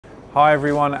Hi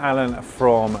everyone, Alan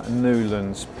from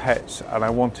Newlands Pets, and I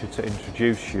wanted to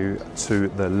introduce you to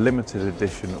the limited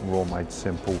edition Raw Made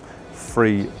Simple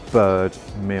free bird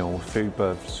meal, free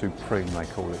bird supreme they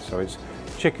call it. So it's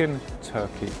chicken,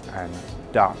 turkey and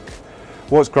duck.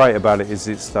 What's great about it is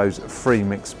it's those free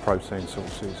mixed protein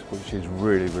sources, which is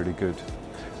really good.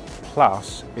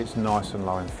 Plus it's nice and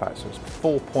low in fat, so it's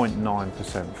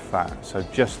 4.9% fat, so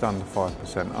just under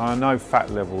 5%. I know fat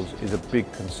levels is a big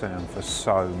concern for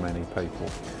so many people.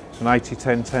 It's an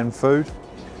 80-10-10 food,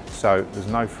 so there's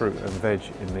no fruit and veg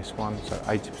in this one, so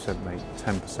 80% meat,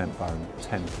 10% bone,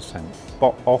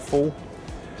 10% offal.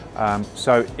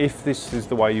 So if this is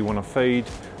the way you want to feed,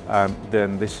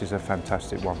 then this is a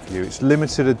fantastic one for you. It's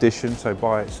limited edition, so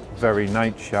by its very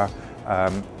nature,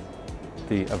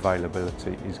 the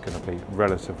availability is going to be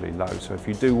relatively low. So if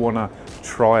you do want to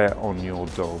try it on your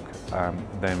dog,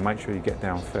 then make sure you get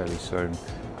down fairly soon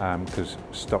because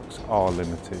stocks are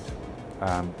limited.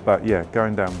 But yeah,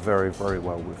 going down very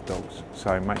well with dogs.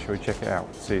 So make sure you check it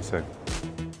out. See you soon.